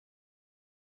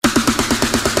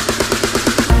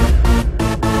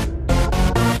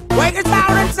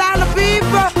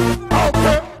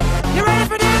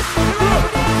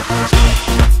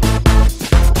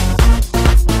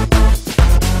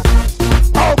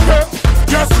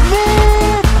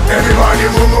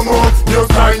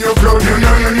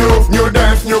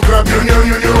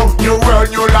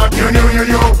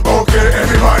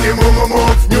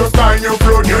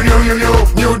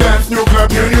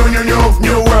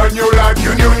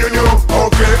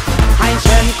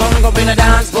in a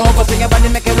dance floor, go swing your body,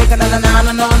 make it wake, na na na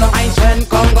na no. I ain't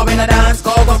come, go in a dance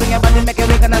floor, go swing your body, make it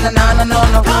wake, na na na na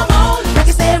no. Come on, make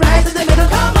it stay right in the middle.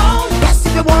 Come on, yes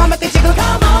if you want, make it jiggle.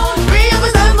 Come on, free up and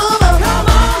start move on.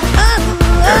 Come on,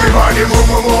 everybody move,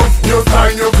 move, move. New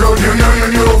style, new flow,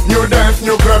 new dance,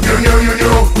 new club,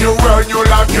 new world, new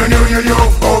life, new.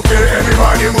 Okay,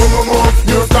 everybody move, move, move.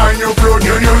 New style, new flow,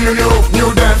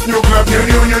 new dance, new club, new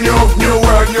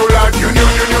world, new life, new.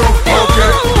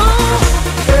 Okay.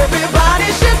 Everybody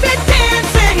should be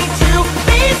dancing to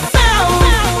these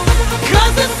sounds,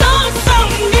 'cause it's all so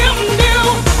new.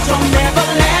 Don't ever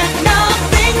let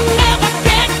nothing ever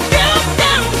get you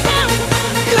down,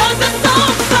 'cause it's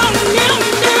all so new.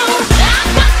 I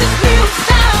got this new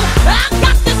style, I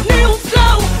got this new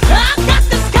flow, I got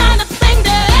this kind of thing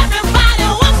that everybody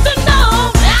wants to know.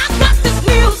 I got this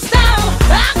new style,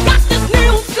 I got this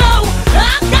new flow,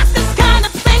 I got this kind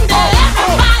of thing that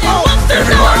everybody wants to know.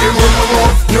 Everybody move, move,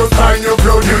 move. New style, new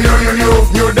flow,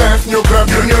 new dance, new club,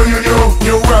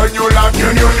 new world, new life, new.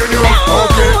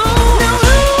 Okay.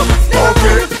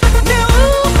 Okay.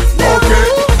 Okay.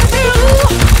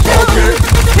 Okay.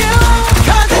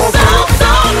 'Cause it's all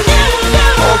so new.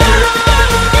 Okay.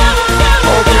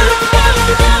 Okay.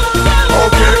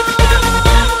 Okay.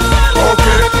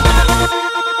 Okay.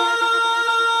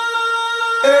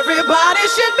 Everybody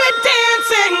should be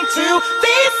dancing to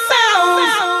these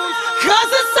sounds,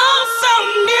 'cause it's all so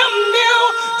new.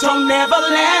 Don't ever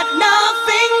let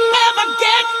nothing ever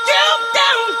get you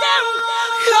down,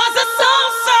 'cause it's all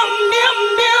so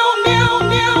new.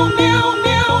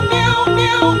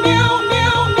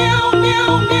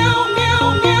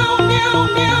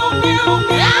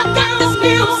 I got this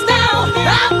new style,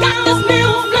 I got this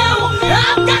new flow, I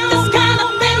got this kind of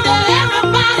thing that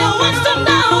everybody wants to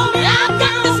know. I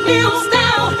got this new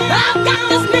style, I got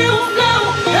this new flow,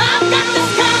 I got this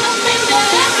kind of thing that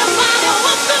everybody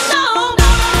wants to know.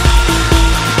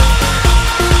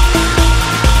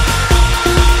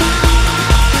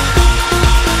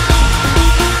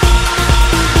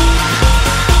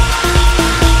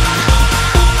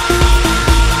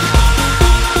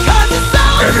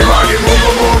 Everybody move,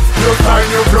 move, move. New style,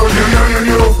 new flow,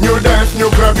 new dance, new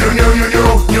club,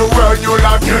 new world, new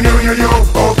life, new.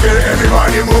 Okay,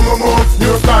 everybody move, move, move.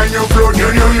 New style, new flow,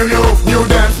 new